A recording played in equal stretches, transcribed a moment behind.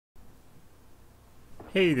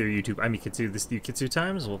Hey there YouTube, I'm Yukitsu, this is Yukitsu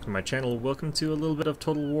Times, welcome to my channel, welcome to a little bit of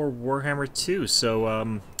Total War Warhammer 2.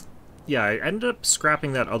 So, yeah, I ended up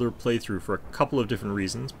scrapping that other playthrough for a couple of different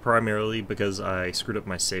reasons, primarily because I screwed up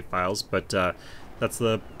my save files, but that's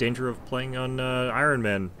the danger of playing on Iron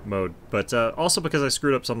Man mode, but also because I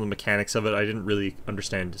screwed up some of the mechanics of it. I didn't really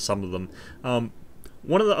understand some of them.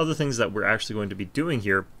 One of the other things that we're actually going to be doing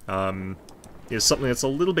here is something that's a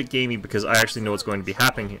little bit gamey because I actually know what's going to be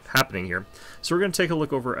happening here. So we're going to take a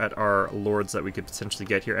look over at our lords that we could potentially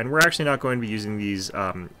get here, and we're actually not going to be using these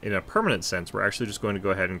in a permanent sense. We're actually just going to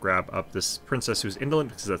go ahead and grab up this princess who's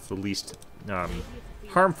indolent because that's the least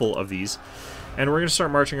harmful of these, and we're going to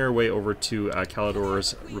start marching our way over to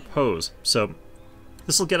Calidor's Repose. So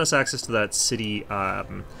this will get us access to that city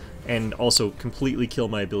and also completely kill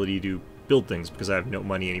my ability to build things because I have no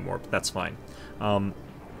money anymore, but that's fine.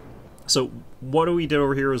 So what we did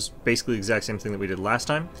over here was basically the exact same thing that we did last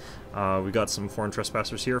time. We got some foreign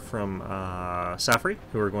trespassers here from Safri,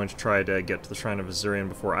 who are going to try to get to the Shrine of Azurian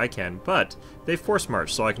before I can, but they force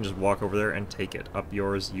march, so I can just walk over there and take it. Up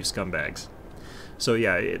yours, you scumbags. So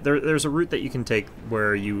yeah, there's a route that you can take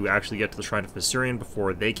where you actually get to the Shrine of Azurian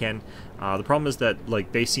before they can. The problem is that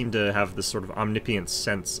like they seem to have this sort of omniscient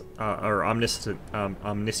sense, or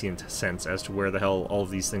omniscient sense as to where the hell all of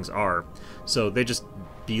these things are. So they just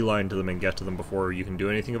beeline to them and get to them before you can do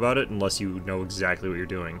anything about it, unless you know exactly what you're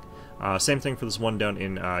doing. Same thing for this one down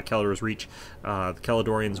in Calidor's Reach. The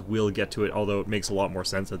Calidorians will get to it, although it makes a lot more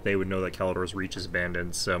sense that they would know that Calidor's Reach is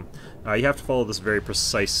abandoned. So you have to follow this very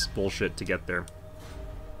precise bullshit to get there.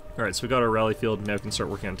 Alright, so we got our rally field, now we can start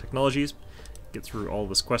working on technologies. Get through all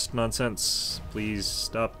this quest nonsense. Please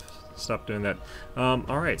stop doing that.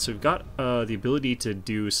 Alright, so we've got the ability to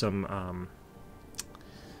do some...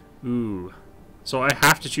 So I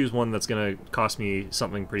have to choose one that's going to cost me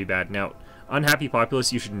something pretty bad. Now, Unhappy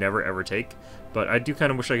Populace you should never ever take, but I do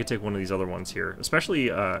kind of wish I could take one of these other ones here. Especially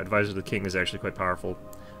Advisor of the King is actually quite powerful.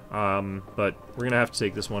 But we're going to have to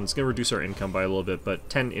take this one. It's going to reduce our income by a little bit, but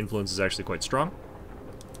 10 influence is actually quite strong.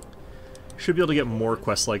 Should be able to get more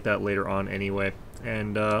quests like that later on anyway.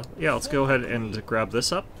 And yeah, let's go ahead and grab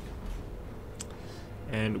this up.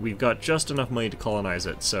 And we've got just enough money to colonize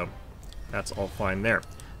it, so that's all fine there.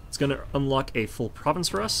 It's going to unlock a full province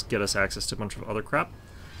for us, get us access to a bunch of other crap,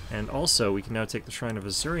 and also we can now take the Shrine of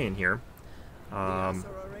Azurian here,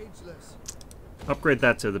 upgrade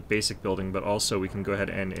that to the basic building, but also we can go ahead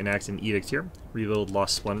and enact an edict here. Rebuild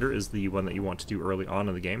Lost Splendor is the one that you want to do early on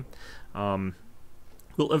in the game.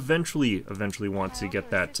 We'll eventually want to get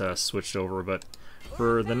that switched over, but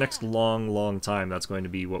for the next long time that's going to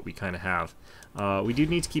be what we kind of have. We do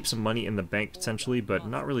need to keep some money in the bank potentially, but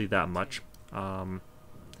not really that much.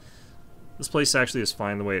 This place actually is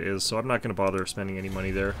fine the way it is, so I'm not going to bother spending any money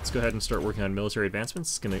there. Let's go ahead and start working on military advancements.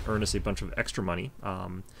 It's going to earn us a bunch of extra money,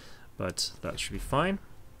 but that should be fine.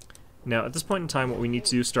 Now, at this point in time, what we need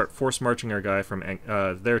to do is start force marching our guy from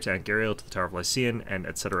there to Angariel to the Tower of Lycian, and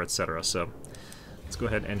etc, etc. So let's go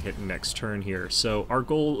ahead and hit next turn here. So our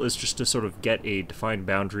goal is just to sort of get a defined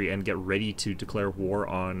boundary and get ready to declare war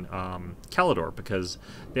on Calidor, because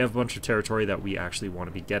they have a bunch of territory that we actually want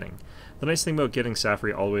to be getting. The nice thing about getting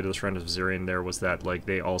Safri all the way to the Shrine of Azurian there was that like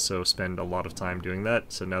they also spend a lot of time doing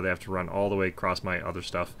that, so now they have to run all the way across my other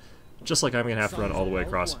stuff, just like I'm going to have to run all the way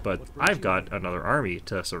across, but I've got another army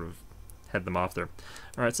to sort of head them off there.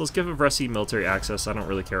 Alright, so let's give Avresi military access. I don't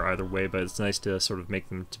really care either way, but it's nice to sort of make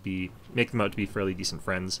them out to be fairly decent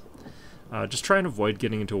friends. Just try and avoid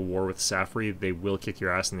getting into a war with Safri. They will kick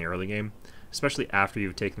your ass in the early game, especially after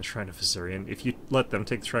you've taken the Shrine of Azurian. If you let them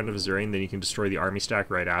take the Shrine of Azurian, then you can destroy the army stack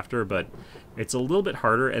right after, but it's a little bit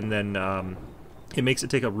harder, and then it makes it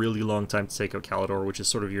take a really long time to take out Calidor, which is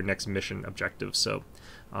sort of your next mission objective. So,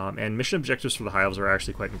 and mission objectives for the High Elves are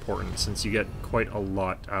actually quite important, since you get quite a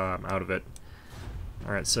lot out of it.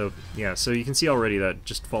 Alright, so yeah, so you can see already that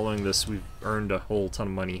just following this, we've earned a whole ton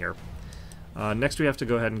of money here. Next we have to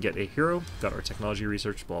go ahead and get a hero. Got our technology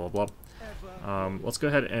research, blah blah blah. Let's go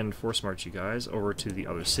ahead and force march you guys over to the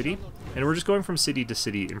other city. And we're just going from city to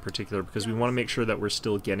city in particular because we want to make sure that we're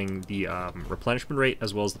still getting the replenishment rate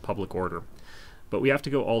as well as the public order. But we have to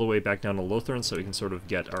go all the way back down to Lothern so we can sort of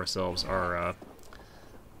get ourselves our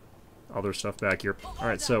other stuff back here.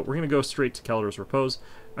 Alright, so we're going to go straight to Calidor's Repose.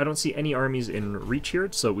 I don't see any armies in reach here,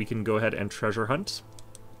 so we can go ahead and treasure hunt.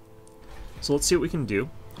 So let's see what we can do.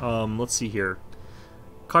 Let's see here.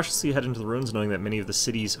 Cautiously head into the ruins, knowing that many of the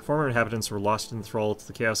city's former inhabitants were lost in thrall to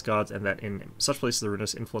the Chaos Gods, and that in such places the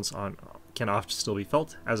ruinous influence can often still be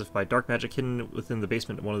felt, as if by dark magic hidden within the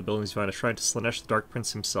basement of one of the buildings you find a shrine to Slanesh the Dark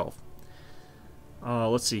Prince himself.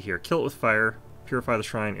 Let's see here. Kill it with fire, purify the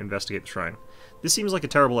shrine, investigate the shrine. This seems like a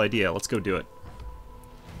terrible idea. Let's go do it.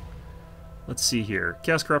 Let's see here.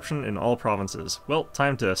 Chaos corruption in all provinces. Well,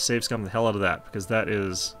 time to save scum the hell out of that, because that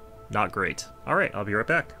is not great. Alright, I'll be right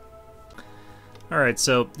back. Alright,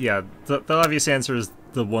 so yeah, the obvious answer is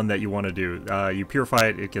the one that you want to do. You purify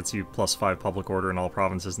it, it gets you +5 public order in all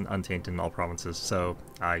provinces and untainted in all provinces, so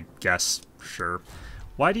I guess, sure.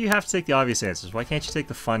 Why do you have to take the obvious answers? Why can't you take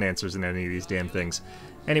the fun answers in any of these damn things?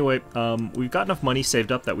 Anyway, we've got enough money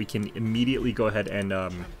saved up that we can immediately go ahead and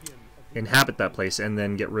inhabit that place and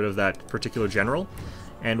then get rid of that particular general.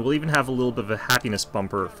 And we'll even have a little bit of a happiness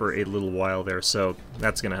bumper for a little while there, so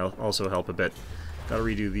that's going to also help a bit. Gotta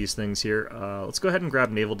redo these things here. Let's go ahead and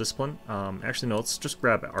grab Naval Discipline. Actually, no, let's just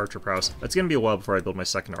grab Archer Prowess. It's going to be a while before I build my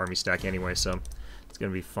second army stack anyway, so it's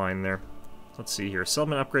going to be fine there. Let's see here.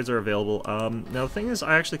 Settlement upgrades are available. Now, the thing is,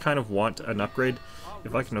 I actually kind of want an upgrade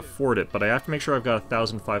if I can afford it, but I have to make sure I've got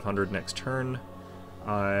 1,500 next turn.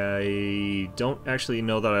 I don't actually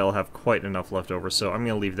know that I'll have quite enough left over, so I'm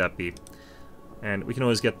going to leave that be. And we can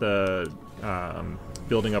always get the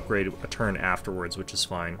building upgrade a turn afterwards, which is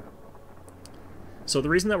fine. So the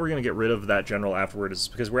reason that we're going to get rid of that general afterward is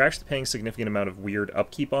because we're actually paying a significant amount of weird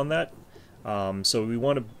upkeep on that. So we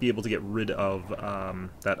want to be able to get rid of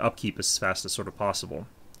that upkeep as fast as sort of possible.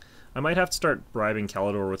 I might have to start bribing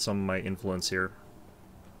Calidor with some of my influence here,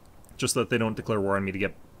 just so that they don't declare war on me to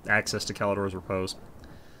get access to Calidor's repose.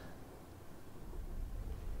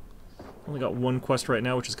 Only got one quest right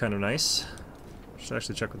now, which is kind of nice. Should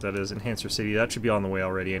actually check what that is. Enhance your city. That should be on the way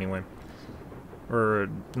already anyway. Or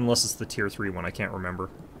unless it's the tier 3 one, I can't remember.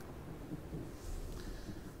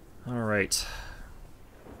 Alright.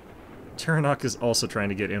 Tyrion is also trying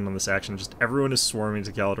to get in on this action. Just everyone is swarming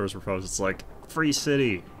to Calidor's repose. It's like, free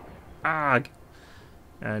city! Ag!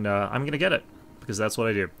 And I'm gonna get it, because that's what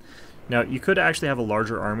I do. Now, you could actually have a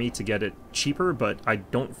larger army to get it cheaper, but I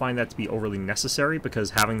don't find that to be overly necessary, because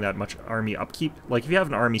having that much army upkeep... Like, if you have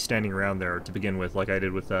an army standing around there to begin with, like I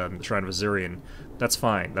did with the Shrine of Azurian, that's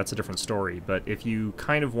fine, that's a different story. But if you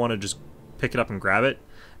kind of want to just pick it up and grab it,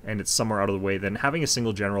 and it's somewhere out of the way, then having a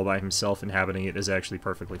single general by himself inhabiting it is actually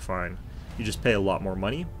perfectly fine. You just pay a lot more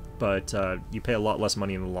money, but you pay a lot less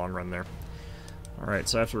money in the long run there. Alright,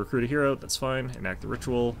 so I have to recruit a hero, that's fine. Enact the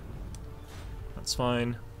ritual, that's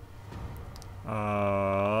fine.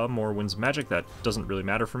 More Winds of Magic, that doesn't really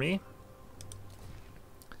matter for me.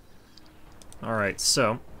 Alright,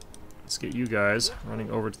 so let's get you guys running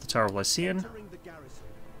over to the Tower of Lycian.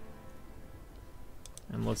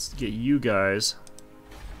 And let's get you guys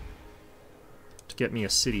to get me a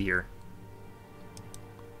city here.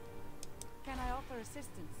 Can I offer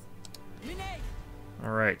assistance?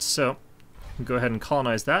 Alright, so go ahead and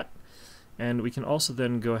colonize that. And we can also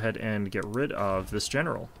then go ahead and get rid of this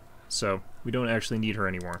general. So we don't actually need her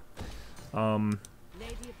anymore.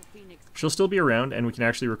 She'll still be around, and we can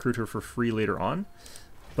actually recruit her for free later on.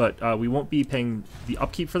 But we won't be paying the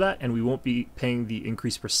upkeep for that, and we won't be paying the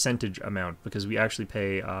increased percentage amount, because we actually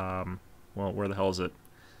pay, well, where the hell is it?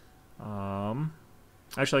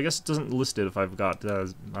 Actually, I guess it doesn't list it if I've got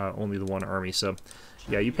only the one army, so...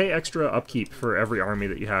 Yeah, you pay extra upkeep for every army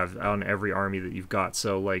that you have on every army that you've got,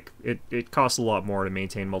 so, like, it costs a lot more to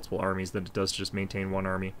maintain multiple armies than it does to just maintain one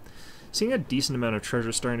army. Seeing a decent amount of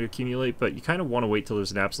treasure starting to accumulate, but you kind of want to wait till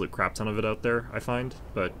there's an absolute crap ton of it out there, I find,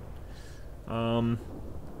 but... I'm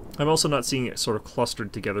also not seeing it sort of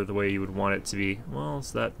clustered together the way you would want it to be. Well,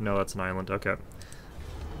 is that... No, that's an island. Okay.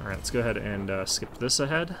 Alright, let's go ahead and skip this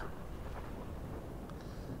ahead.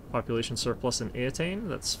 Population surplus in Eataine,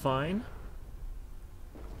 that's fine.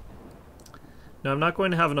 Now, I'm not going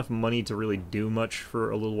to have enough money to really do much for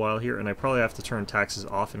a little while here, and I probably have to turn taxes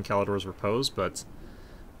off in Calidor's repose, but...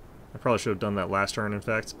 I probably should have done that last turn, in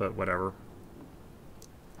fact, but whatever.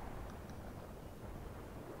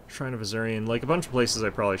 Shrine of Azurian, like a bunch of places I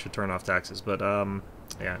probably should turn off taxes, but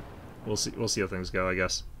yeah, we'll see how things go, I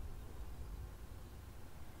guess.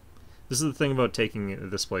 This is the thing about taking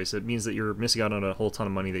this place. It means that you're missing out on a whole ton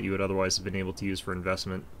of money that you would otherwise have been able to use for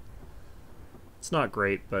investment. It's not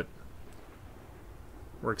great, but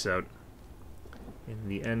works out. In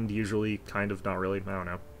the end, usually, kind of, not really, I don't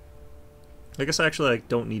know. I guess actually I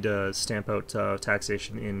don't need to stamp out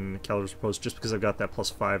taxation in Calidor's repose just because I've got that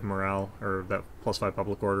 +5 morale, or that +5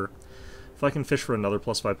 public order. If I can fish for another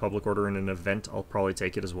 +5 public order in an event, I'll probably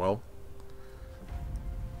take it as well.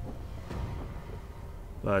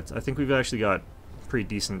 But I think we've actually got pretty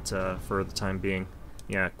decent for the time being.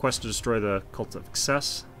 Yeah, quest to destroy the Cult of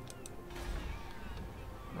Excess.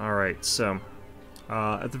 Alright, so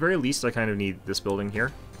at the very least I kind of need this building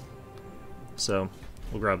here. So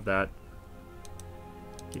we'll grab that.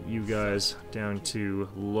 Get you guys down to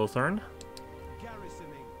Lotharn.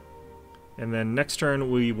 And then next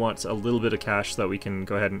turn we want a little bit of cash so that we can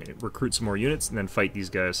go ahead and recruit some more units and then fight these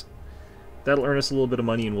guys. That'll earn us a little bit of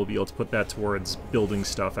money and we'll be able to put that towards building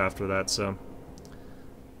stuff after that, so...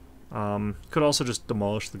 could also just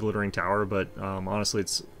demolish the glittering tower, but honestly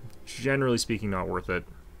it's generally speaking not worth it.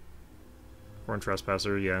 Foreign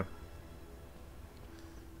trespasser, yeah.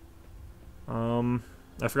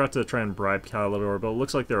 I forgot to try and bribe Calidor, but it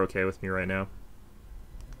looks like they're okay with me right now.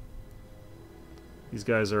 These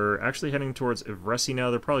guys are actually heading towards Evresi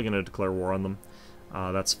now. They're probably going to declare war on them.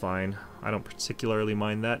 That's fine. I don't particularly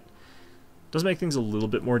mind that. Does make things a little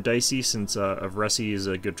bit more dicey since Evresi is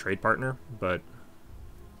a good trade partner, but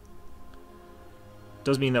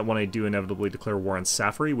does mean that when I do inevitably declare war on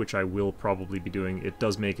Safari, which I will probably be doing, it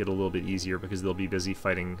does make it a little bit easier because they'll be busy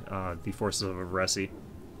fighting the forces of Evresi.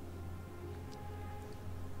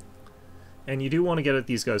 And you do want to get at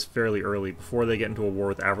these guys fairly early before they get into a war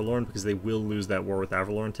with Averlorn, because they will lose that war with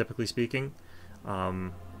Averlorn, typically speaking.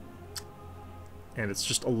 And it's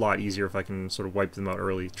just a lot easier if I can sort of wipe them out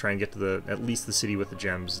early, try and get to at least the city with the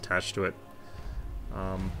gems attached to it.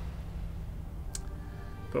 But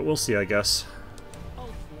we'll see, I guess.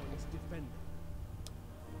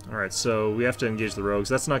 Alright, so we have to engage the rogues.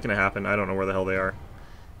 That's not going to happen. I don't know where the hell they are.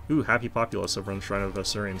 Ooh, happy populace over on the Shrine of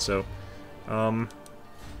Vasurian. So,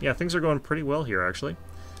 yeah, things are going pretty well here, actually.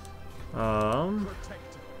 I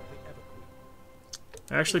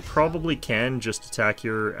actually probably can just attack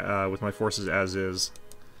here with my forces as is.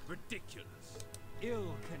 Ridiculous.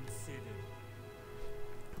 Ill-considered.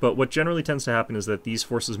 But what generally tends to happen is that these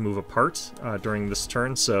forces move apart during this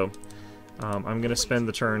turn, so I'm going to spend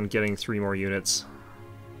the turn getting 3 more units.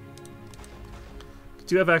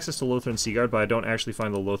 I do have access to Lothran Seaguard, but I don't actually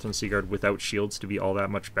find the Lothran Seaguard without shields to be all that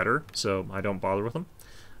much better, so I don't bother with them.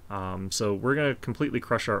 So we're going to completely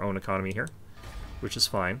crush our own economy here, which is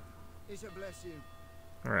fine.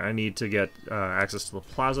 Alright, I need to get access to the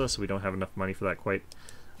plaza, so we don't have enough money for that quite.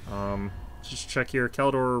 Just check here.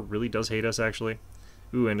 Calidor really does hate us, actually.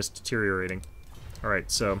 Ooh, and it's deteriorating.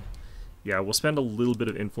 Alright, so yeah, we'll spend a little bit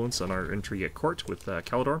of influence on our intrigue at court with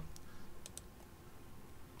Calidor.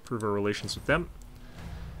 Improve our relations with them.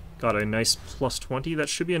 Got a nice plus 20. That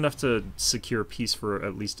should be enough to secure peace for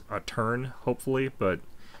at least a turn, hopefully, but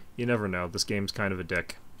you never know. This game's kind of a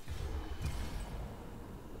dick.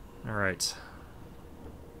 Alright.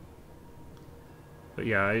 But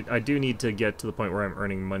yeah, I do need to get to the point where I'm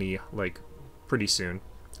earning money, like, pretty soon.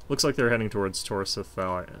 Looks like they're heading towards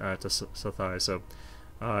Sathai, so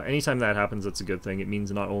anytime that happens, that's a good thing. It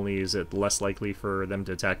means not only is it less likely for them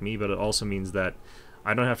to attack me, but it also means that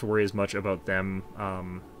I don't have to worry as much about them...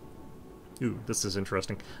 ooh, this is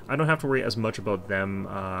interesting. I don't have to worry as much about them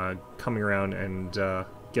coming around and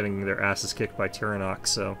getting their asses kicked by Tyrion,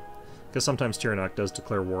 so... Because sometimes Tyrion does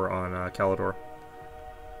declare war on Calidor.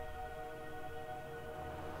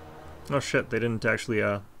 Oh shit, they didn't actually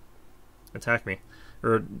attack me.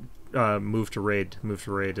 Or move to raid. Move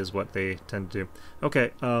to raid is what they tend to do.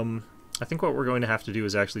 Okay, I think what we're going to have to do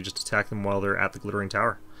is actually just attack them while they're at the Glittering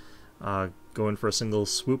Tower. Go in for a single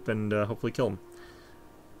swoop and hopefully kill them.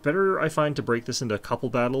 Better, I find, to break this into a couple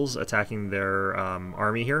battles, attacking their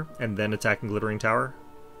army here, and then attacking Glittering Tower.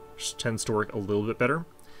 Which tends to work a little bit better.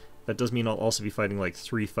 That does mean I'll also be fighting like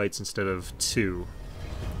 3 fights instead of 2.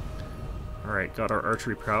 Alright, got our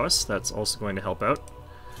archery prowess. That's also going to help out.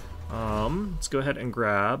 Let's go ahead and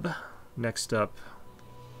grab, next up,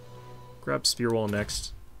 grab Spearwall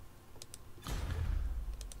next.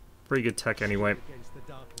 Pretty good tech anyway.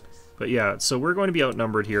 But yeah, so we're going to be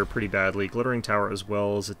outnumbered here pretty badly. Glittering Tower as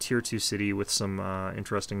well as a tier 2 city with some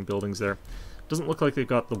interesting buildings there. Doesn't look like they've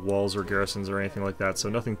got the walls or garrisons or anything like that, so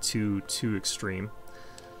nothing too extreme.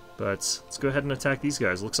 But let's go ahead and attack these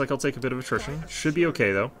guys. Looks like I'll take a bit of attrition. Should be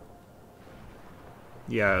okay though.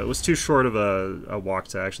 Yeah, it was too short of a walk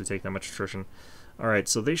to actually take that much attrition. Alright,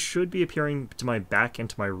 so they should be appearing to my back and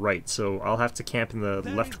to my right, so I'll have to camp in the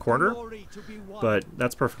left corner, but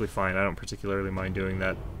that's perfectly fine. I don't particularly mind doing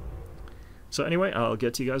that. So anyway, I'll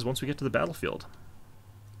get to you guys once we get to the battlefield.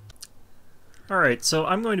 Alright, so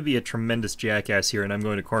I'm going to be a tremendous jackass here, and I'm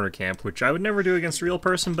going to corner camp, which I would never do against a real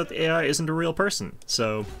person, but the AI isn't a real person,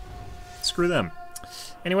 so screw them.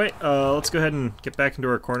 Anyway, let's go ahead and get back into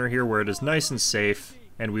our corner here where it is nice and safe,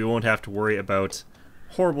 and we won't have to worry about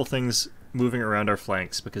horrible things moving around our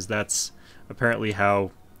flanks, because that's apparently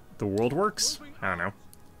how the world works? I don't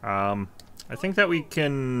know. I think that we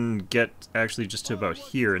can get actually just to about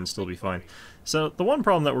here and still be fine. So the one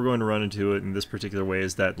problem that we're going to run into in this particular way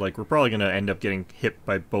is that, like, we're probably going to end up getting hit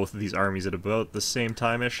by both of these armies at about the same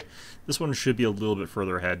time-ish. This one should be a little bit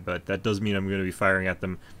further ahead, but that does mean I'm going to be firing at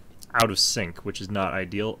them out of sync, which is not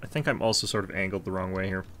ideal. I think I'm also sort of angled the wrong way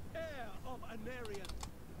here.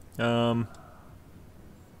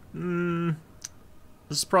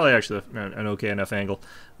 This is probably actually an okay enough angle.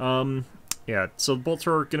 Yeah, so the bolt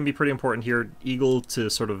thrower are going to be pretty important here. Eagle to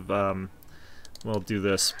sort of, well, do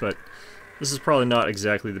this, but this is probably not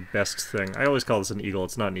exactly the best thing. I always call this an eagle.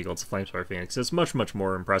 It's not an eagle, it's a flamespire phoenix. It's much, much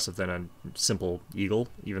more impressive than a simple eagle,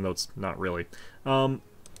 even though it's not really.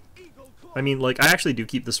 I mean, like, I actually do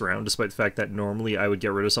keep this around, despite the fact that normally I would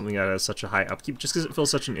get rid of something that has such a high upkeep, just because it fills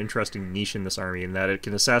such an interesting niche in this army, and that it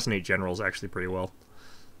can assassinate generals actually pretty well.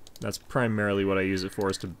 That's primarily what I use it for,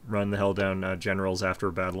 is to run the hell down generals after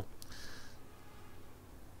a battle.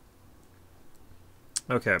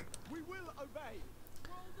 Okay.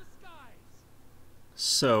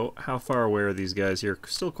 So, how far away are these guys here?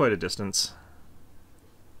 Still quite a distance.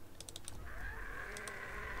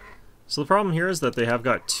 So the problem here is that they have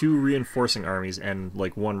got 2 reinforcing armies and,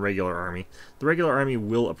 like, 1 regular army. The regular army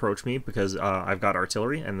will approach me because I've got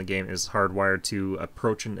artillery, and the game is hardwired to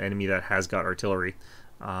approach an enemy that has got artillery.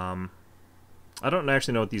 I don't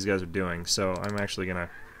actually know what these guys are doing, so I'm actually gonna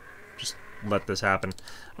just let this happen.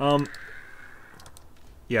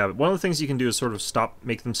 Yeah, one of the things you can do is sort of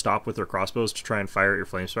make them stop with their crossbows to try and fire at your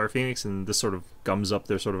Flamespire Phoenix, and this sort of gums up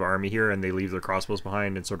their sort of army here, and they leave their crossbows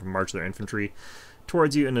behind and sort of march their infantry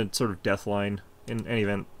towards you in a sort of death line. In any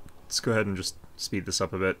event, let's go ahead and just speed this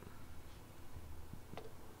up a bit.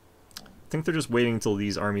 I think they're just waiting until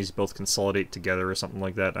these armies both consolidate together or something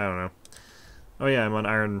like that. I don't know. Oh yeah,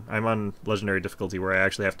 I'm on legendary difficulty where I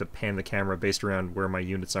actually have to pan the camera based around where my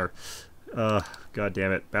units are. God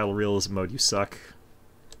damn it. Battle realism mode, you suck.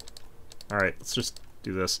 Alright, let's just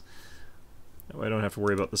do this. Oh, I don't have to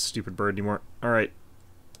worry about this stupid bird anymore. Alright.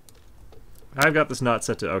 I've got this not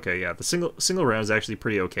set to... Okay, yeah, the single round is actually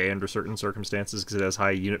pretty okay under certain circumstances because it has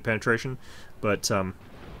high unit penetration, but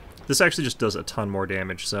this actually just does a ton more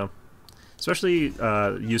damage, so... Especially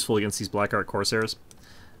useful against these Black Art Corsairs.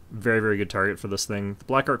 Very, very good target for this thing. The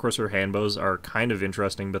Black Art Corsair handbows are kind of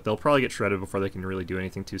interesting, but they'll probably get shredded before they can really do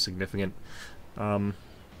anything too significant. They're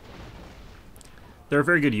a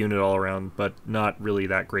very good unit all around, but not really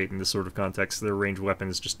that great in this sort of context. Their ranged weapon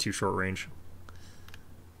is just too short range.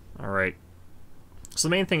 Alright. So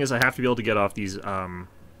the main thing is I have to be able to get off these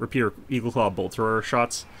repeater Eagle Claw bolt thrower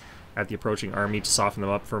shots at the approaching army to soften them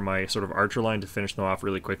up for my sort of archer line to finish them off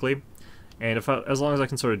really quickly. And as long as I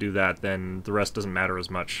can sort of do that, then the rest doesn't matter as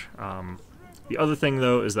much. The other thing,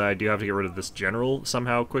 though, is that I do have to get rid of this general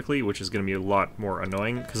somehow quickly, which is going to be a lot more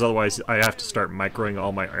annoying, because otherwise I have to start microing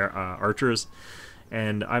all my archers,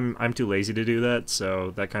 and I'm too lazy to do that, so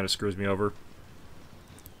that kind of screws me over.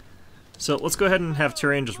 So let's go ahead and have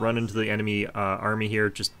Tyrion just run into the enemy army here,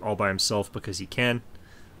 just all by himself, because he can.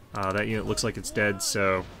 That unit looks like it's dead,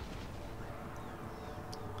 so...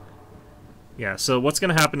 Yeah, so what's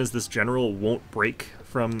going to happen is this general won't break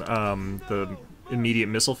from the immediate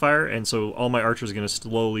missile fire, and so all my archers are going to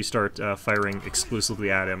slowly start firing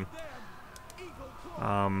exclusively at him.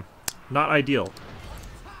 Not ideal,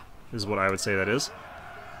 is what I would say that is.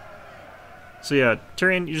 So yeah,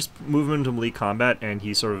 Tyrion, you just move him into melee combat, and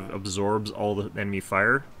he sort of absorbs all the enemy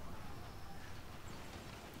fire.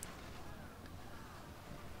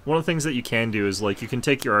 One of the things that you can do is, like, you can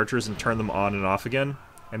take your archers and turn them on and off again,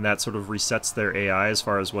 and that sort of resets their AI as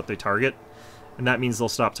far as what they target. And that means they'll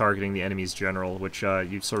stop targeting the enemy's general, which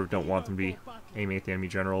you sort of don't want them to be aiming at the enemy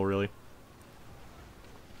general, really.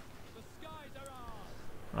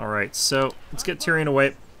 Alright, so let's get Tyrion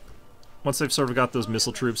away. Once they've sort of got those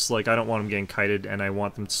missile troops, like, I don't want them getting kited, and I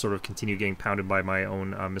want them to sort of continue getting pounded by my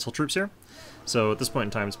own missile troops here. So at this point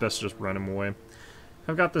in time, it's best to just run them away.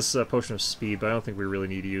 I've got this potion of speed, but I don't think we really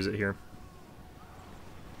need to use it here.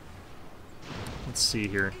 Let's see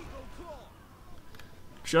here.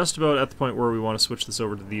 Just about at the point where we want to switch this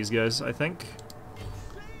over to these guys, I think.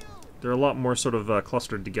 They're a lot more sort of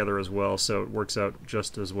clustered together as well, so it works out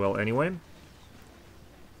just as well anyway.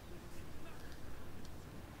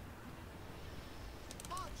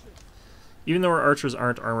 Even though our archers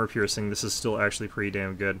aren't armor-piercing, this is still actually pretty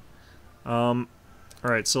damn good.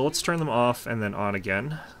 Alright, so let's turn them off and then on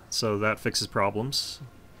again, so that fixes problems.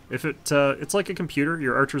 If it's like a computer,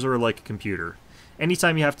 your archers are like a computer.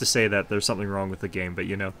 Anytime you have to say that, there's something wrong with the game, but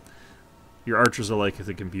you know, your archers are like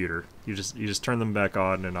the computer. You just turn them back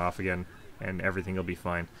on and off again, and everything will be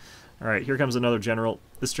fine. Alright, here comes another general.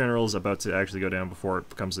 This general is about to actually go down before it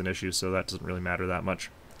becomes an issue, so that doesn't really matter that much.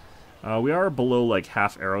 We are below like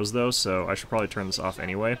half arrows though, so I should probably turn this off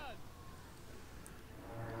anyway.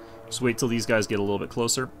 Just wait till these guys get a little bit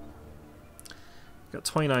closer. Got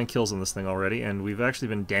 29 kills on this thing already, and we've actually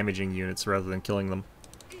been damaging units rather than killing them.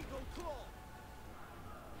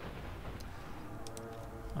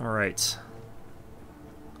 Alright.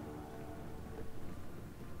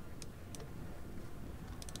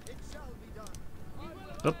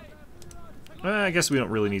 I guess we don't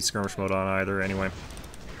really need skirmish mode on either, anyway.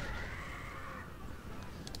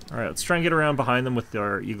 Alright, let's try and get around behind them with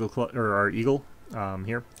our eagle,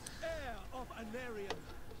 here.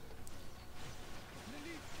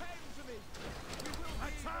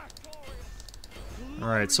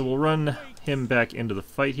 Alright, so we'll run him back into the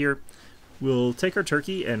fight here. We'll take our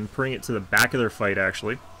turkey and bring it to the back of their fight,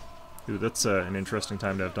 actually. Ooh, that's an interesting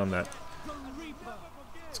time to have done that.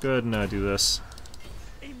 Let's go ahead and do this.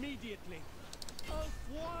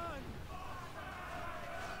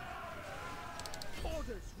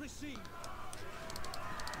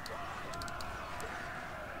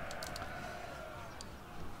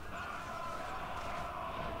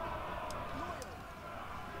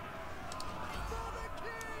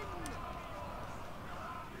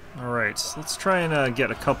 Alright, let's try and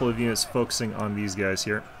get a couple of units focusing on these guys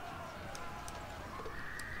here.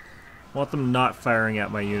 Want them not firing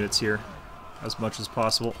at my units here as much as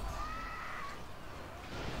possible.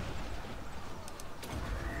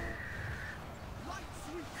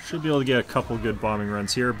 Should be able to get a couple good bombing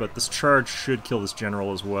runs here, but this charge should kill this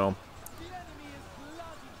general as well.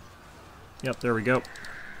 Yep, there we go.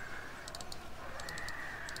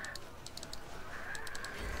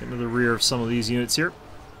 Get into the rear of some of these units here.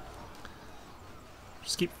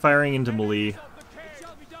 Just keep firing into melee.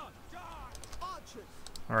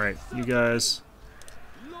 Alright, you guys.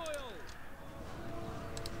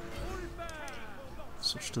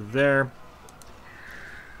 Switch to there.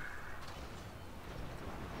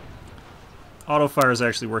 Auto fire is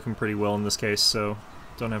actually working pretty well in this case, so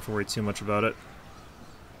don't have to worry too much about it.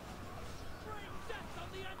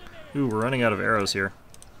 Ooh, we're running out of arrows here.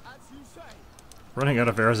 Running out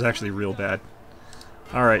of arrows is actually real bad.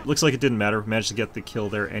 Alright, looks like it didn't matter. We managed to get the kill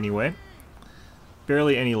there anyway.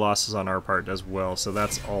 Barely any losses on our part as well, so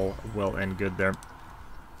that's all well and good there.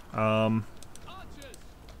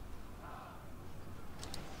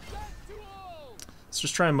 Let's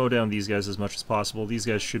just try and mow down these guys as much as possible. These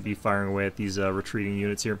guys should be firing away at these retreating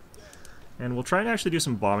units here. And we'll try and actually do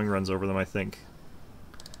some bombing runs over them, I think.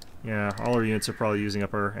 Yeah, all our units are probably using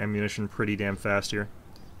up our ammunition pretty damn fast here.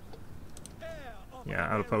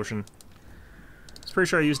 Yeah, out of potion. I was pretty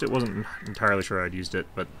sure I used it. Wasn't entirely sure I'd used it,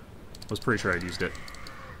 but was pretty sure I'd used it.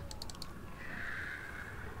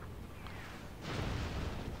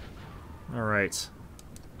 Alright.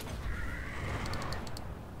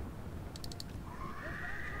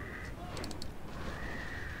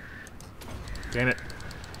 Damn it.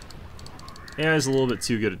 AI is a little bit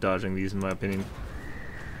too good at dodging these, in my opinion.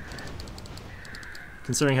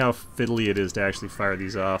 Considering how fiddly it is to actually fire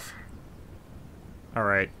these off.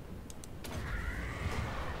 Alright.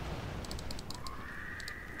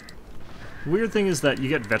 The weird thing is that you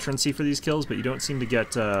get veterancy for these kills, but you don't seem to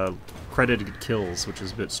get credited kills, which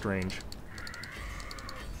is a bit strange.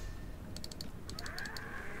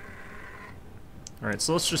 Alright,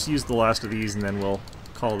 so let's just use the last of these and then we'll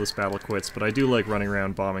call this battle quits, but I do like running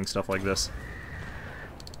around bombing stuff like this.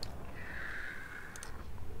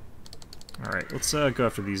 Alright, let's go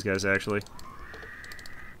after these guys actually.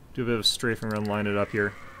 Do a bit of strafing around, line it up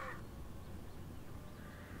here.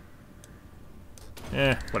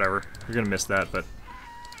 Whatever. You're gonna miss that, but...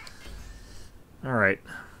 Alright.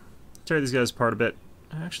 Tear these guys apart a bit.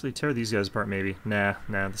 Actually, tear these guys apart maybe. Nah,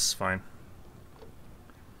 this is fine.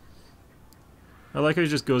 I like how he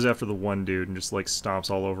just goes after the one dude and just, like, stomps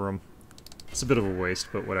all over him. It's a bit of a waste,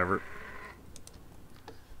 but whatever.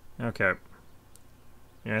 Okay.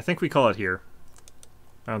 Yeah, I think we call it here.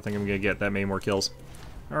 I don't think I'm gonna get that many more kills.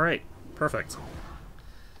 Alright, perfect.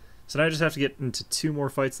 So now I just have to get into 2 more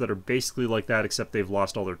fights that are basically like that, except they've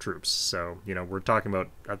lost all their troops. So, you know, we're talking about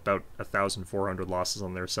 1,400 losses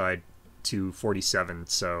on their side to 47.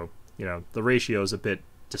 So, you know, the ratio is a bit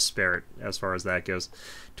disparate as far as that goes.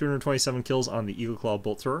 227 kills on the Eagle Claw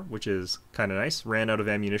Bolt Thrower, which is kind of nice. Ran out of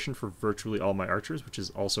ammunition for virtually all my archers, which is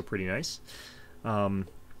also pretty nice.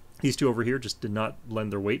 These two over here just did not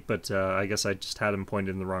lend their weight, but I guess I just had him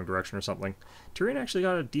pointed in the wrong direction or something. Tyrion actually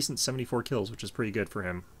got a decent 74 kills, which is pretty good for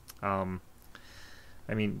him.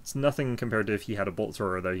 I mean, it's nothing compared to if he had a bolt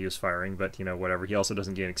thrower that he was firing, but, you know, whatever. He also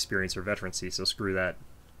doesn't gain experience or veterancy, so screw that.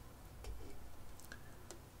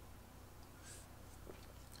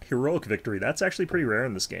 Heroic victory. That's actually pretty rare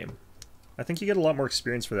in this game. I think you get a lot more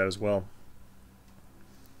experience for that as well.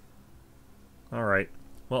 Alright.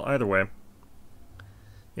 Well, either way.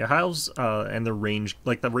 Yeah, High Elves and the range,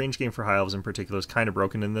 like the range game for High Elves in particular is kind of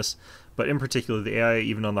broken in this, but in particular the AI,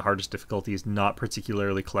 even on the hardest difficulty, is not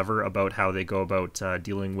particularly clever about how they go about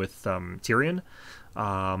dealing with Tyrion.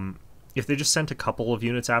 if they just sent a couple of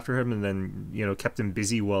units after him and then, you know, kept him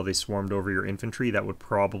busy while they swarmed over your infantry, that would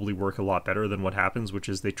probably work a lot better than what happens, which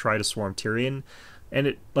is they try to swarm Tyrion, and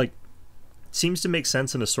it, like, seems to make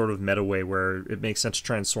sense in a sort of meta way where it makes sense to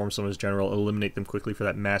try and swarm someone's general, eliminate them quickly for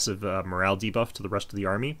that massive morale debuff to the rest of the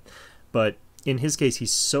army. But in his case,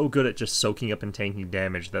 he's so good at just soaking up and tanking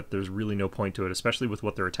damage that there's really no point to it, especially with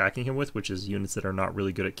what they're attacking him with, which is units that are not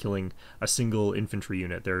really good at killing a single infantry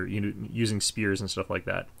unit. They're using spears and stuff like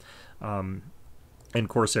that. And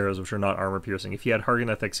Corsairs, which are not armor-piercing. If you had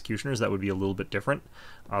Hargoneth Executioners, that would be a little bit different.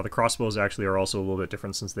 The crossbows actually are also a little bit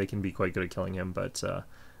different since they can be quite good at killing him, but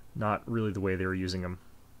not really the way they were using him.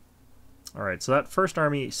 Alright, so that first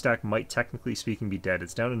army stack might, technically speaking, be dead.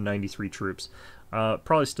 It's down to 93 troops.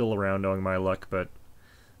 Probably still around, knowing my luck, but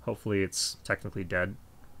hopefully it's technically dead.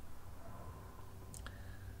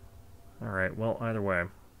 Alright, well, either way.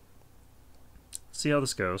 See how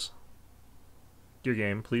this goes. Dear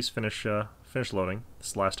game, please finish loading. This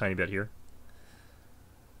is the last tiny bit here.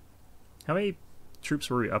 How many troops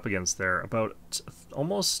were we up against there? About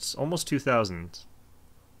almost 2,000.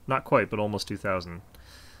 Not quite, but almost 2,000.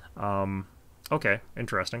 Okay,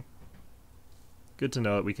 interesting. Good to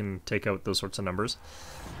know that we can take out those sorts of numbers.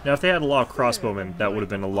 Now, if they had a lot of crossbowmen, that would have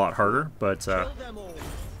been a lot harder, but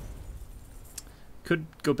could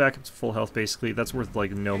go back up to full health, basically. That's worth,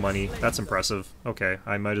 like, no money. That's impressive. Okay,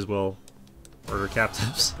 I might as well order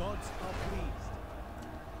captives.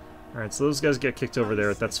 Alright, so those guys get kicked over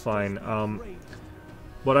there. That's fine.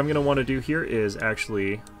 What I'm going to want to do here is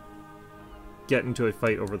actually get into a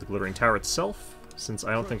fight over the Glittering Tower itself, since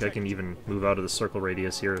I don't think I can even move out of the circle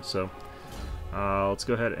radius here, so let's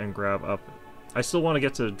go ahead and grab up. I still want to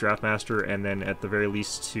get to Draftmaster and then at the very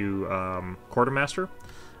least to Quartermaster.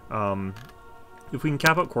 If we can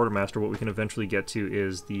cap out Quartermaster, what we can eventually get to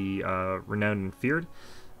is the Renowned and Feared.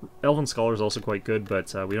 Elven Scholar is also quite good,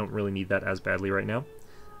 but we don't really need that as badly right now.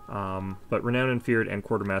 But Renowned and Feared and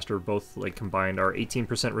Quartermaster both, like, combined are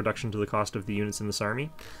 18% reduction to the cost of the units in this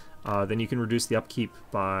army. Then you can reduce the upkeep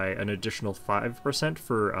by an additional 5%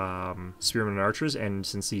 for Spearmen and Archers, and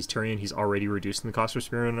since he's Tyrion, he's already reducing the cost for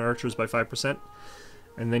Spearmen and Archers by 5%.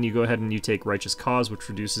 And then you go ahead and you take Righteous Cause, which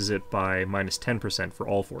reduces it by minus 10% for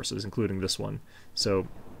all forces, including this one. So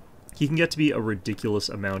he can get to be a ridiculous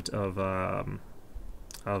amount of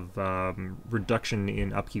reduction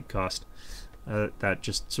in upkeep cost. That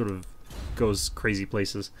just sort of goes crazy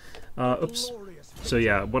places. Oops. So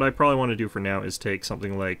yeah, what I probably want to do for now is take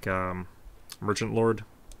something like Merchant Lord.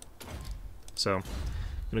 So I'm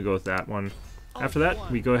gonna go with that one. After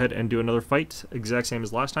that, we go ahead and do another fight, exact same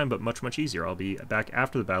as last time, but much, much easier. I'll be back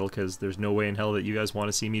after the battle because there's no way in hell that you guys want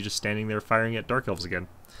to see me just standing there firing at Dark Elves again.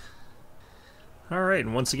 Alright,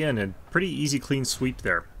 and once again, a pretty easy, clean sweep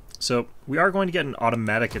there. So we are going to get an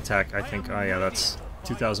automatic attack, I think. Oh yeah, that's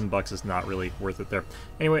 2,000 bucks is not really worth it there.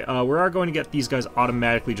 Anyway, we are going to get these guys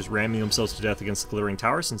automatically just ramming themselves to death against the Glittering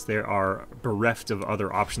Tower since they are bereft of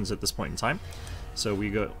other options at this point in time. So we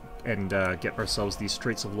go and get ourselves these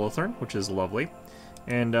Straits of Lothern, which is lovely.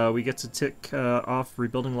 And we get to tick off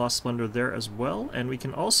Rebuilding Lost Splendor there as well, and we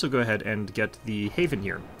can also go ahead and get the Haven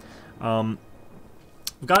here. I've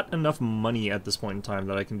got enough money at this point in time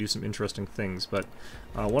that I can do some interesting things, but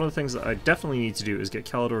one of the things that I definitely need to do is get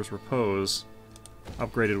Calidor's Repose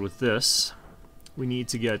upgraded with this. We need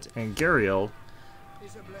to get Angariel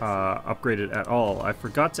upgraded at all. I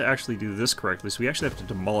forgot to actually do this correctly, so we actually have to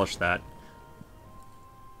demolish that,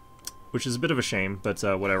 which is a bit of a shame, but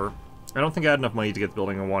whatever. I don't think I had enough money to get the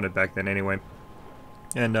building I wanted back then anyway.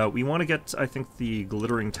 And we want to get, I think, the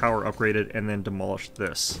Glittering Tower upgraded and then demolish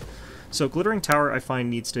this. So Glittering Tower, I find,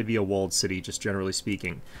 needs to be a walled city, just generally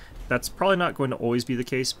speaking. That's probably not going to always be the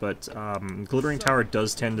case, but Glittering Tower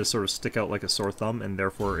does tend to sort of stick out like a sore thumb, and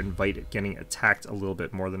therefore invite it getting attacked a little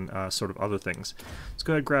bit more than sort of other things. Let's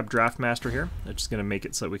go ahead and grab Draftmaster here. That's just going to make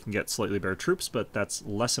it so that we can get slightly better troops, but that's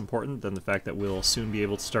less important than the fact that we'll soon be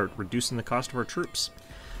able to start reducing the cost of our troops.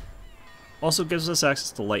 Also gives us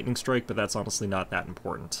access to Lightning Strike, but that's honestly not that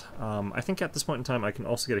important. I think at this point in time I can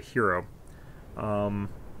also get a hero.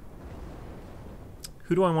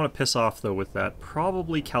 Who do I want to piss off, though, with that?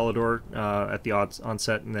 Probably Calidor at the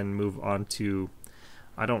onset, and then move on to...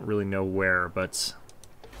 I don't really know where, but...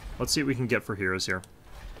 Let's see what we can get for heroes here.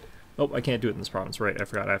 Oh, I can't do it in this province, right. I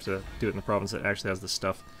forgot I have to do it in the province that actually has this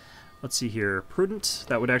stuff. Let's see here. Prudent,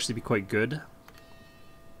 that would actually be quite good.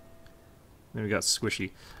 Then we got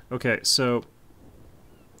Squishy. Okay, so...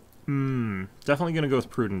 definitely going to go with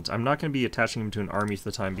Prudent. I'm not going to be attaching him to an army for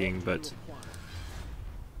the time being, but...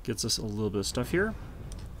 Gets us a little bit of stuff here.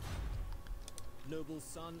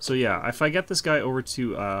 So yeah, if I get this guy over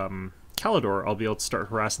to Caledor, I'll be able to start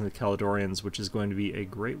harassing the Caledorians, which is going to be a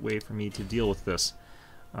great way for me to deal with this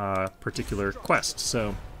particular quest.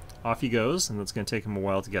 So off he goes, and that's going to take him a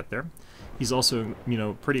while to get there. He's also, you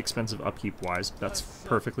know, pretty expensive upkeep-wise, but that's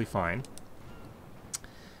perfectly fine.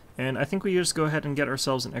 And I think we just go ahead and get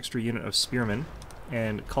ourselves an extra unit of spearmen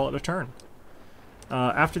and call it a turn.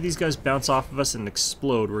 After these guys bounce off of us and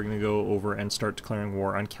explode, we're going to go over and start declaring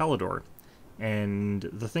war on Caledor. And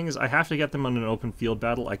the thing is, I have to get them on an open field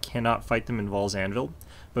battle. I cannot fight them in Val's Anvil.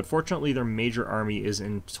 But fortunately, their major army is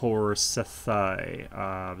in Tor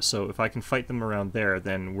Sethai. So if I can fight them around there,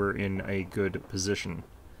 then we're in a good position.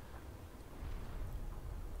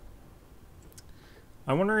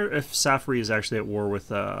 I wonder if Safri is actually at war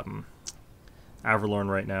with Averlorn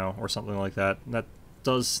right now, or something like that. That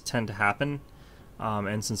does tend to happen.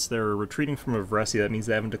 And since they're retreating from Avressi, that means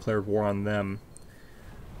they haven't declared war on them.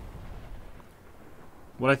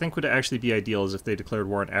 What I think would actually be ideal is if they declared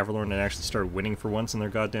war on Averlorn and actually started winning for once in their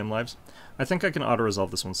goddamn lives. I think I can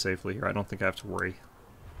auto-resolve this one safely here. I don't think I have to worry.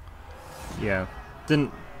 Yeah.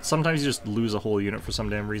 Sometimes you just lose a whole unit for some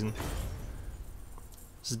damn reason.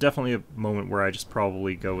 This is definitely a moment where I just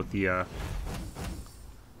probably go with the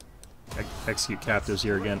execute captives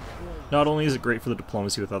here again. Not only is it great for the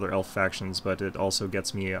diplomacy with other elf factions, but it also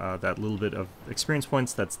gets me that little bit of experience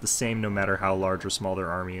points that's the same no matter how large or small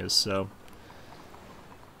their army is. So,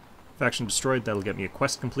 faction destroyed, that'll get me a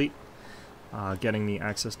quest complete, getting me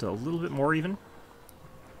access to a little bit more even.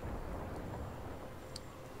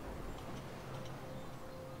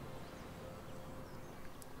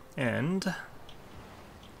 And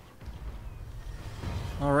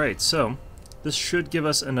alright, so this should give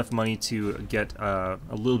us enough money to get a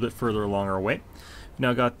little bit further along our way. We've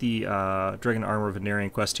now got the Dragon Armor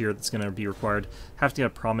Venerian quest here that's going to be required. Have to get a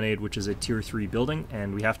Promenade, which is a tier 3 building,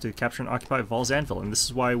 and we have to capture and occupy Val's Anvil, and this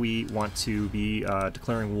is why we want to be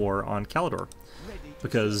declaring war on Caledor.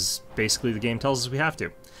 Because basically the game tells us we have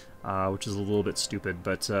to, which is a little bit stupid,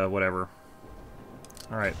 but whatever.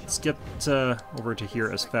 Alright, let's get over to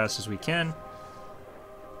here as fast as we can.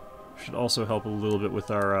 Should also help a little bit with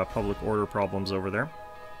our public order problems over there.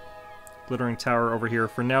 Glittering Tower over here.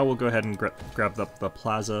 For now, we'll go ahead and grab up the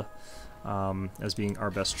Plaza as being our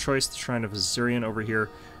best choice. The Shrine of Azurian over here.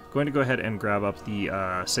 Going to go ahead and grab up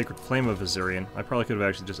the Sacred Flame of Azurian. I probably could have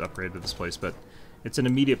actually just upgraded this place, but it's an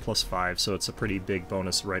immediate +5, so it's a pretty big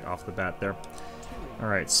bonus right off the bat there.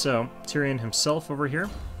 Alright, so Tyrion himself over here.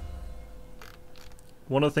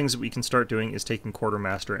 One of the things that we can start doing is taking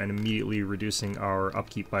Quartermaster and immediately reducing our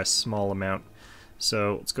upkeep by a small amount.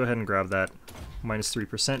 So let's go ahead and grab that.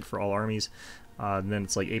 -3% for all armies. And then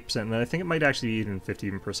it's like 8%, and then I think it might actually be even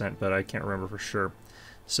 15%, but I can't remember for sure.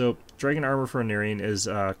 So Dragon Armor for Venerian is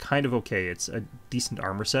kind of okay. It's a decent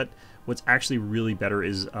armor set. What's actually really better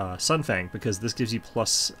is Sunfang, because this gives you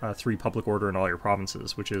 +3 public order in all your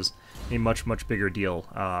provinces, which is a much, much bigger deal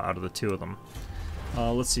out of the two of them.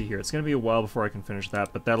 Let's see here. It's going to be a while before I can finish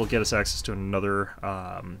that, but that'll get us access to another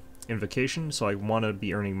invocation, so I want to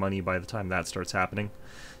be earning money by the time that starts happening.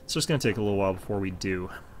 So it's going to take a little while before we do.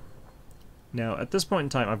 Now, at this point in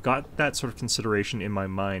time, I've got that sort of consideration in my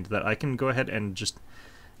mind that I can go ahead and just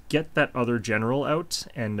get that other general out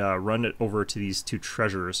and run it over to these two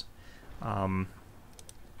treasures.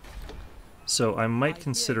 So I might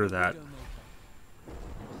consider that.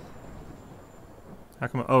 How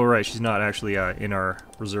come? Oh, right, she's not actually in our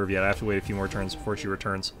reserve yet. I have to wait a few more turns before she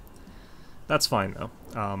returns. That's fine, though.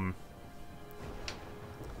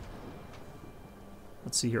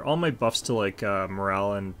 Let's see here. All my buffs to, like,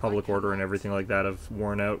 morale and public order and everything like that have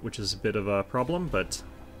worn out, which is a bit of a problem, but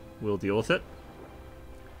we'll deal with it.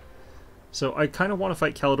 So I kind of want to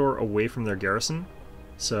fight Caledor away from their garrison.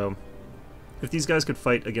 So if these guys could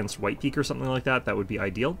fight against White Peak or something like that, that would be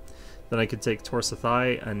ideal. Then I could take Tor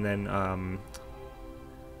Sethai and then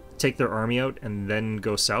take their army out and then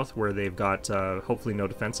go south where they've got hopefully no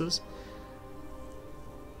defenses.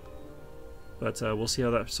 But we'll see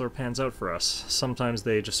how that sort of pans out for us. Sometimes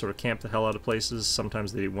they just sort of camp the hell out of places,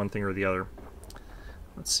 sometimes they do one thing or the other.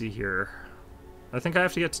 Let's see here. I think I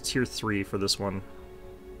have to get to tier 3 for this one.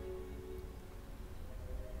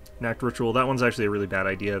 Enact Ritual, that one's actually a really bad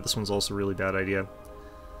idea. This one's also a really bad idea.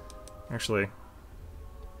 Actually,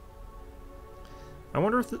 I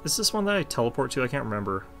wonder if is this one that I teleport to? I can't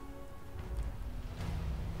remember.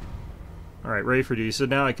 Alright, ready for duty. So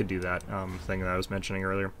now I could do that thing that I was mentioning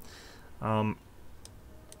earlier. Alright,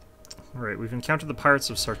 we've encountered the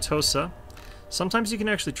Pirates of Sartosa. Sometimes you can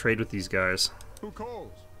actually trade with these guys. Who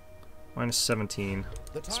calls? -17.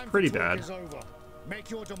 It's pretty bad.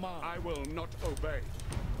 Make your demand. I will not obey.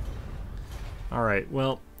 Alright,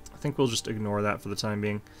 well, I think we'll just ignore that for the time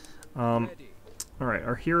being. Alright,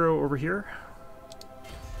 our hero over here.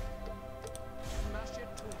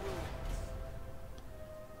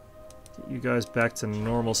 Get you guys back to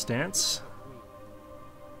normal stance.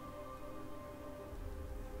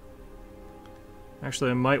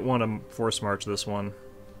 Actually, I might want to force march this one.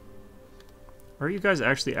 Are you guys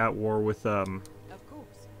actually at war with, Of course.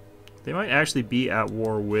 They might actually be at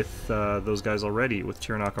war with, those guys already, with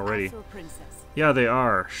Tyrion already. Castle Princess. Yeah, they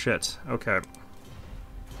are. Shit. Okay.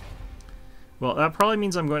 Well, that probably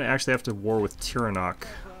means I'm going to actually have to war with Tyrion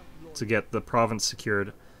to get the province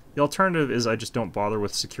secured. The alternative is I just don't bother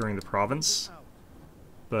with securing the province.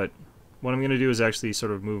 But what I'm going to do is actually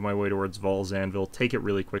sort of move my way towards Val's Anvil, take it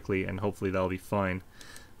really quickly, and hopefully that'll be fine.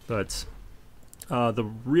 But the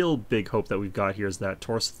real big hope that we've got here is that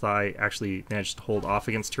Torsathai actually managed to hold off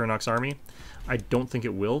against Tyrannok's army. I don't think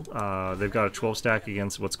it will. They've got a 12 stack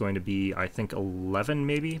against what's going to be, I think, 11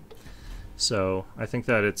 maybe. So I think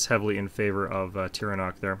that it's heavily in favor of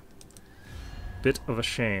Tyrannok there. Bit of a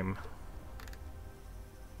shame.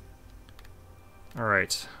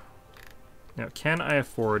 Alright. Now, can I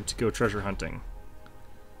afford to go treasure hunting?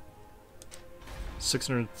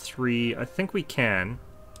 603. I think we can.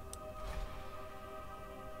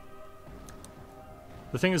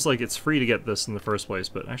 The thing is, like, it's free to get this in the first place,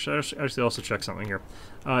 but I should actually also check something here.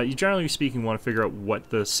 You generally speaking want to figure out what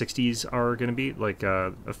the 60s are going to be. Like,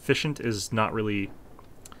 efficient is not really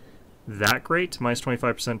that great. Minus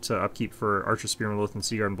 25% upkeep for Archer, Spearman, Loth, and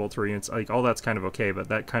Seaguard and Bolt Thrower units. Like, all that's kind of okay, but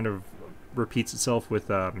that kind of repeats itself with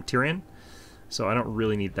Tyrion. So I don't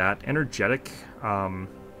really need that. Energetic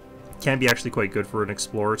can be actually quite good for an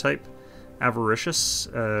Explorer type. Avaricious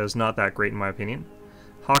is not that great in my opinion.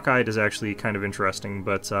 Hawkeye is actually kind of interesting,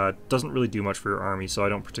 but doesn't really do much for your army, so I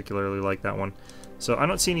don't particularly like that one. So I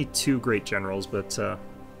don't see any too great generals, but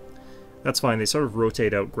that's fine. They sort of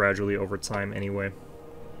rotate out gradually over time anyway.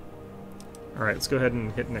 Alright, let's go ahead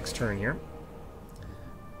and hit next turn here.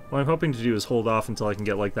 What I'm hoping to do is hold off until I can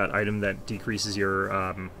get like that item that decreases your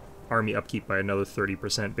army upkeep by another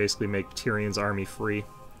 30%, basically make Tyrion's army free.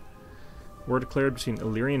 War declared between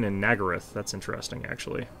Illyrian and Nagaroth. That's interesting,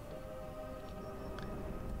 actually.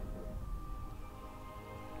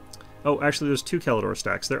 Oh, actually, there's 2 Caledor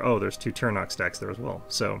stacks there. Oh, there's 2 Tyrannok stacks there as well.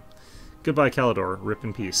 So, goodbye, Caledor. Rip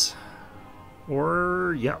in peace.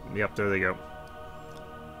 Or, yeah, yep, there they go.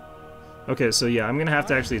 Okay, so yeah, I'm gonna have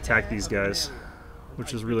to actually attack these guys,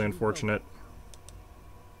 which is really unfortunate.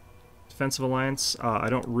 Defensive alliance. I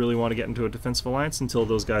don't really want to get into a defensive alliance until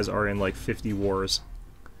those guys are in like 50 wars.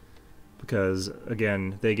 Because,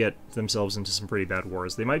 again, they get themselves into some pretty bad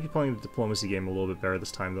wars. They might be playing the diplomacy game a little bit better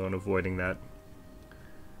this time, though, and avoiding that.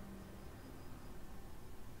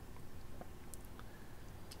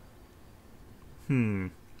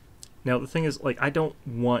 Now, the thing is, like, I don't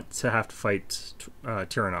want to have to fight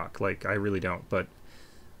Tyrannok. Like, I really don't, but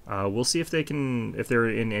we'll see if they can, if they're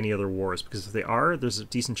in any other wars, because if they are, there's a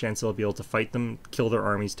decent chance they'll be able to fight them, kill their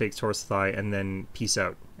armies, take Torsathai, and then peace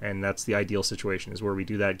out. And that's the ideal situation, is where we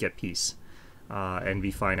do that, get peace, and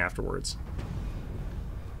be fine afterwards.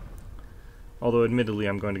 Although, admittedly,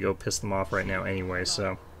 I'm going to go piss them off right now anyway,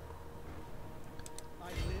 so...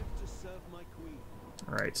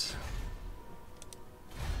 Alright.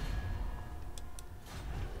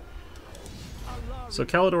 So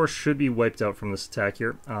Caledor should be wiped out from this attack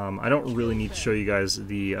here. I don't really need to show you guys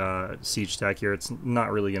the siege attack here. It's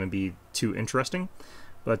not really going to be too interesting.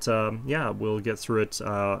 But yeah, we'll get through it.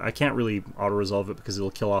 I can't really auto-resolve it because it'll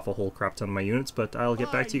kill off a whole crap ton of my units, but I'll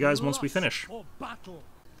get back to you guys once we finish.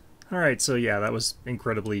 Alright, so yeah, that was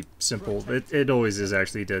incredibly simple. It always is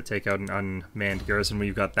actually to take out an unmanned garrison when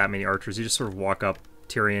you've got that many archers. You just sort of walk up.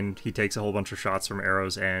 Tyrion, he takes a whole bunch of shots from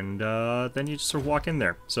arrows, and then you just sort of walk in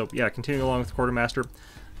there. So yeah, continuing along with the Quartermaster,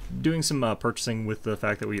 doing some purchasing with the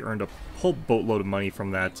fact that we earned a whole boatload of money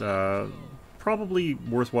from that. Probably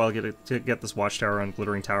worthwhile to get this Watchtower on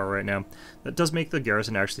Glittering Tower right now. That does make the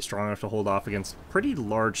garrison actually strong enough to hold off against pretty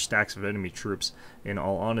large stacks of enemy troops, in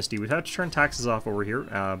all honesty. We've had to turn taxes off over here,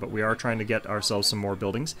 but we are trying to get ourselves some more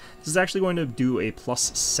buildings. This is actually going to do a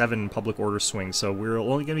 +7 public order swing, so we're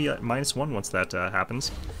only going to be at -1 once that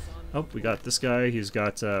happens. Oh, we got this guy. He's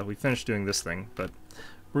got, we finished doing this thing, but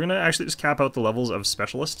we're going to actually just cap out the levels of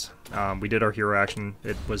Specialist. We did our hero action.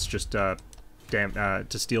 It was just... to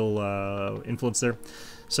steal influence there.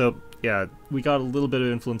 So yeah, we got a little bit of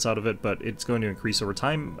influence out of it, but it's going to increase over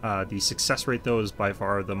time. The success rate, though, is by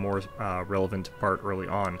far the more relevant part early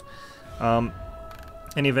on.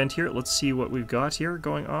 Any event here, let's see what we've got here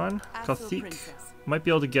going on. Kathik might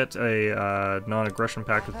be able to get a non-aggression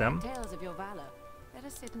pact with them. Tales of your valor. Let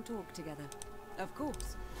us sit and talk together. Of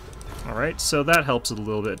course. Alright, so that helps it a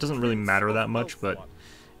little bit. It doesn't really matter that much, but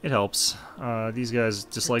It helps. These guys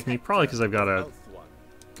dislike me, probably because I've got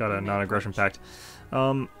a non-aggression pact.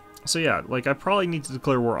 So yeah, like I probably need to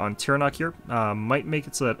declare war on Tyrion here. Might make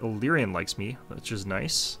it so that Illyrian likes me, which is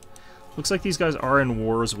nice. Looks like these guys are in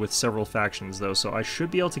wars with several factions though, so I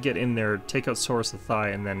should be able to get in there, take out Saurus the Thigh,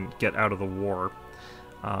 and then get out of the war.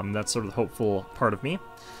 That's sort of the hopeful part of me.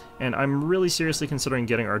 And I'm really seriously considering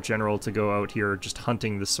getting our general to go out here just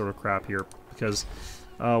hunting this sort of crap here, because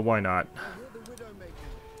why not?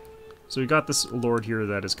 So we got this lord here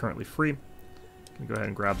that is currently free. Can go ahead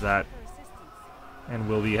and grab that. And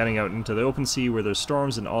we'll be heading out into the open sea where there's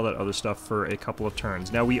storms and all that other stuff for a couple of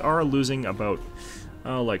turns. Now we are losing about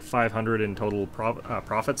like 500 in total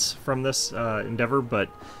profits from this endeavor, but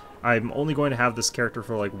I'm only going to have this character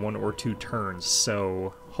for like 1 or 2 turns,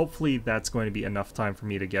 so hopefully that's going to be enough time for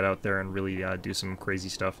me to get out there and really do some crazy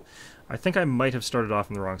stuff. I think I might have started off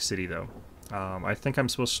in the wrong city though. I think I'm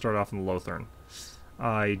supposed to start off in Lothern.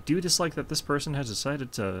 I do dislike that this person has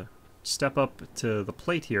decided to step up to the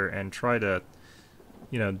plate here and try to,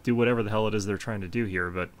 you know, do whatever the hell it is they're trying to do here,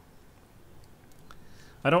 but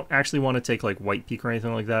I don't actually want to take like White Peak or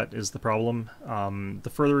anything like that is the problem. The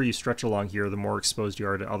further you stretch along here, the more exposed you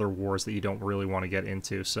are to other wars that you don't really want to get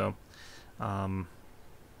into, so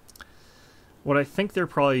what I think they're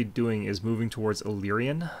probably doing is moving towards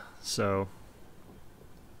Illyrian, so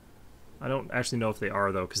I don't actually know if they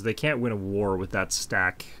are though, because they can't win a war with that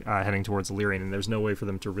stack heading towards Illyrian, and there's no way for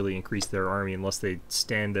them to really increase their army unless they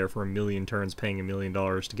stand there for 1,000,000 turns paying $1 million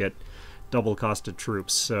to get double costed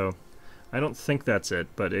troops, so I don't think that's it,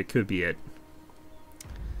 but it could be it.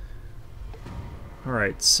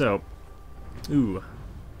 Alright, so ooh.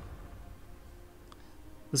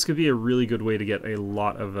 This could be a really good way to get a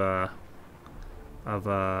lot of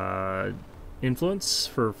influence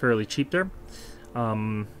for fairly cheap there.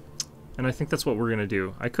 And I think that's what we're going to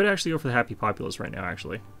do. I could actually go for the Happy Populace right now,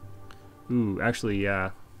 actually. Ooh, actually,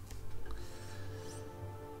 yeah.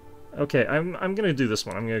 Okay, I'm going to do this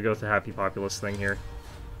one. I'm going to go with the Happy Populace thing here.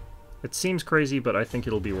 It seems crazy, but I think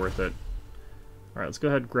it'll be worth it. Alright, let's go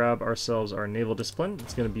ahead and grab ourselves our Naval Discipline.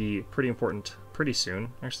 It's going to be pretty important pretty soon.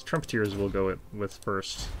 Actually, Trumpeters we'll go with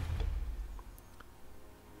first.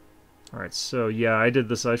 Alright, so yeah, I did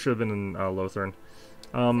this. I should have been in Lothern.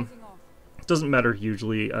 It doesn't matter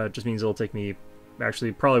hugely. It just means it'll take me...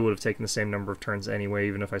 Actually, probably would have taken the same number of turns anyway,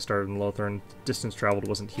 even if I started in Lothern. Distance traveled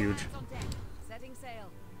wasn't huge.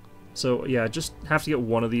 So yeah, just have to get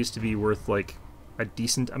one of these to be worth, like, a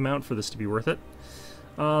decent amount for this to be worth it.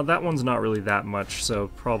 That one's not really that much, so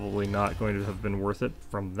probably not going to have been worth it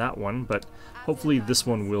from that one, but hopefully this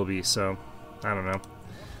one will be, so I don't know.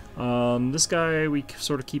 This guy we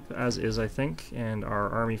sort of keep as is, I think, and our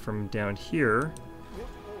army from down here,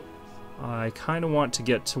 I kind of want to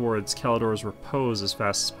get towards Calidor's Repose as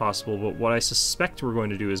fast as possible, but what I suspect we're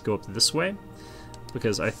going to do is go up this way,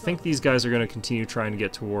 because I think these guys are going to continue trying to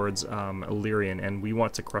get towards Illyrian, and we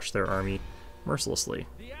want to crush their army mercilessly.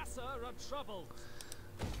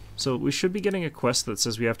 So we should be getting a quest that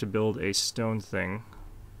says we have to build a stone thing,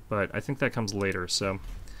 but I think that comes later, so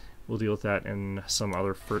we'll deal with that in some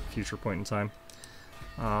other future point in time.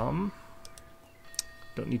 Don't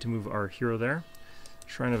need to move our hero there.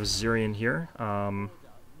 Shrine of Azirian here.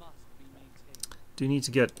 Do need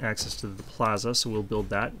to get access to the plaza, so we'll build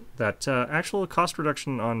that. That actual cost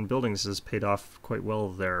reduction on buildings has paid off quite well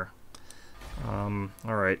there.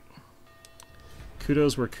 Alright.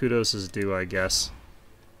 Kudos where kudos is due, I guess.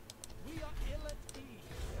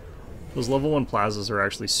 Those level 1 plazas are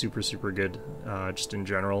actually super, super good, just in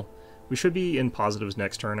general. We should be in positives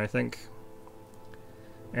next turn, I think.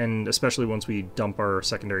 And especially once we dump our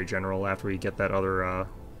secondary general after we get that other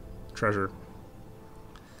treasure.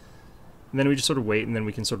 And then we just sort of wait, and then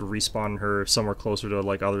we can sort of respawn her somewhere closer to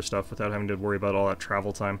like other stuff without having to worry about all that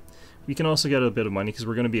travel time. We can also get a bit of money because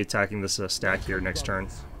we're going to be attacking this stack here next turn.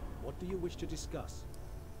 What do you wish to discuss?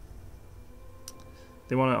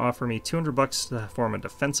 They want to offer me 200 bucks to form a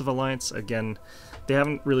defensive alliance. Again, they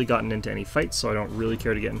haven't really gotten into any fights, so I don't really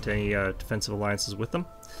care to get into any defensive alliances with them.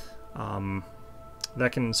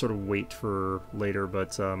 That can sort of wait for later,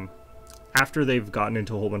 but after they've gotten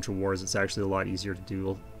into a whole bunch of wars, it's actually a lot easier to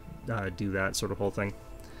do that sort of whole thing.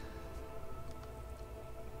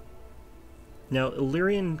 Now,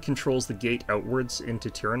 Illyrian controls the gate outwards into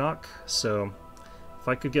Tyrion, so if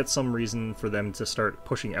I could get some reason for them to start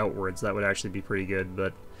pushing outwards, that would actually be pretty good,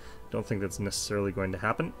 but I don't think that's necessarily going to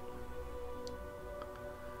happen.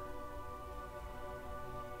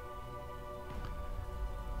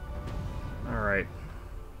 Alright.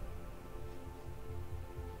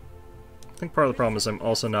 I think part of the problem is I'm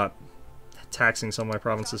also not taxing some of my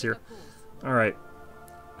provinces here. Alright.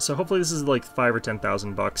 So hopefully this is like 5 or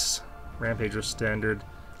 10,000 bucks. Rampager standard,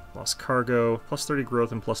 lost cargo, plus 30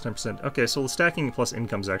 growth and plus 10%. Okay, so the stacking plus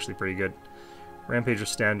income is actually pretty good. Rampager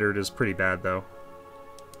standard is pretty bad though.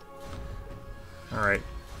 Alright,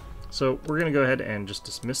 so we're going to go ahead and just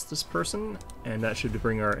dismiss this person, and that should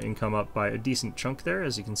bring our income up by a decent chunk there,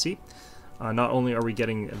 as you can see. Not only are we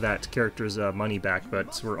getting that character's money back,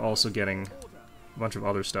 but we're also getting a bunch of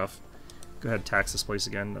other stuff. Go ahead and tax this place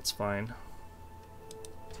again, that's fine.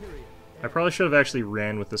 I probably should have actually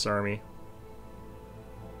ran with this army.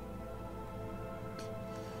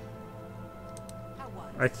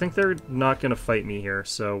 I think they're not going to fight me here,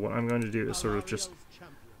 so what I'm going to do is sort of just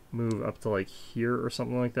move up to like here or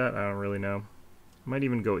something like that. I don't really know. Might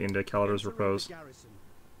even go into Caladar's Repose.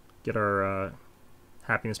 Get our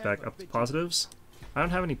happiness back up to positives. I don't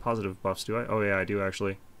have any positive buffs, do I? Oh yeah, I do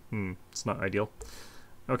actually. It's not ideal.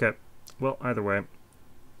 Okay, well, either way.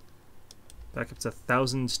 Back up to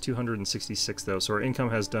 1,266 though, so our income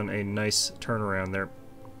has done a nice turnaround there.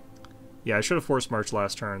 Yeah, I should have forced march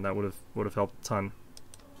last turn. That would have helped a ton.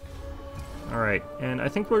 Alright, and I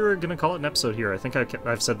think we're going to call it an episode here. I think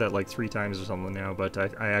I've said that like 3 times or something now, but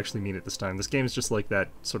I actually mean it this time. This game is just like that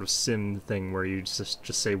sort of sim thing where you just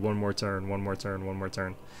say one more turn, one more turn, one more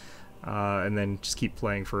turn, and then just keep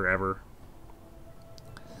playing forever.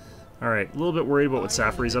 Alright, a little bit worried about what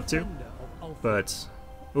Safri's up to, but...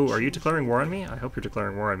 Ooh, are you declaring war on me? I hope you're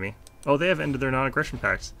declaring war on me. Oh, they have ended their non-aggression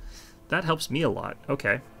pacts. That helps me a lot.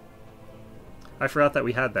 Okay. I forgot that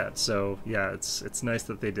we had that, so yeah, it's nice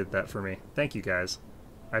that they did that for me. Thank you guys.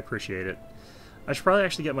 I appreciate it. I should probably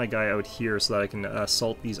actually get my guy out here so that I can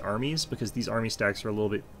assault these armies, because these army stacks are a little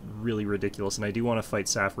bit really ridiculous, and I do want to fight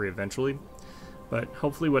Safri eventually. But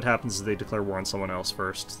hopefully what happens is they declare war on someone else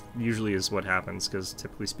first. Usually is what happens, because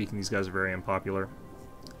typically speaking these guys are very unpopular.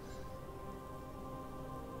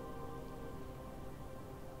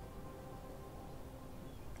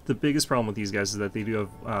 The biggest problem with these guys is that they do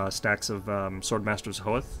have stacks of Swordmasters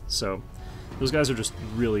Hoeth, so those guys are just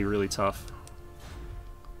really, really tough.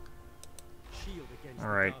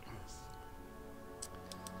 Alright.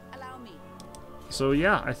 So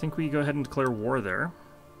yeah, I think we go ahead and declare war there.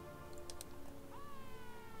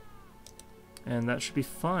 And that should be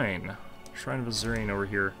fine. Shrine of Azurian over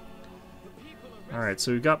here. Alright,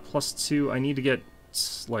 so we've got +2. I need to get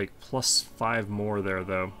like +5 more there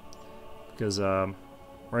though. Because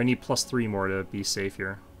or I need +3 more to be safe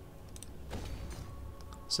here.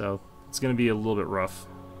 So, it's going to be a little bit rough.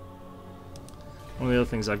 One of the other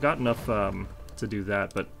things, I've got enough to do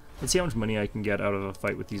that, but let's see how much money I can get out of a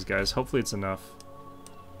fight with these guys. Hopefully it's enough.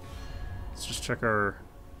 Let's just check our...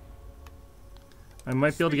 I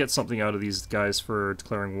might be able to get something out of these guys for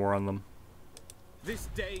declaring war on them. This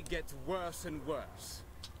day gets worse and worse.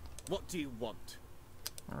 What do you want?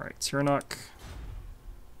 Alright, Tyrion.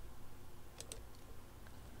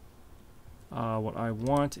 What I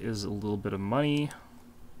want is a little bit of money.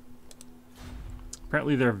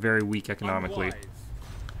 Apparently they're very weak economically. Unwise.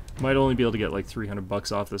 Might only be able to get like 300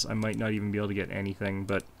 bucks off this. I might not even be able to get anything,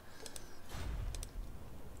 but...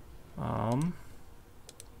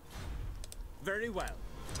 Very well.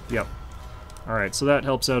 Yep. Alright, so that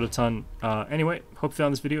helps out a ton. Anyway, hope you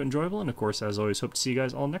found this video enjoyable, and of course, as always, hope to see you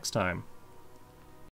guys all next time.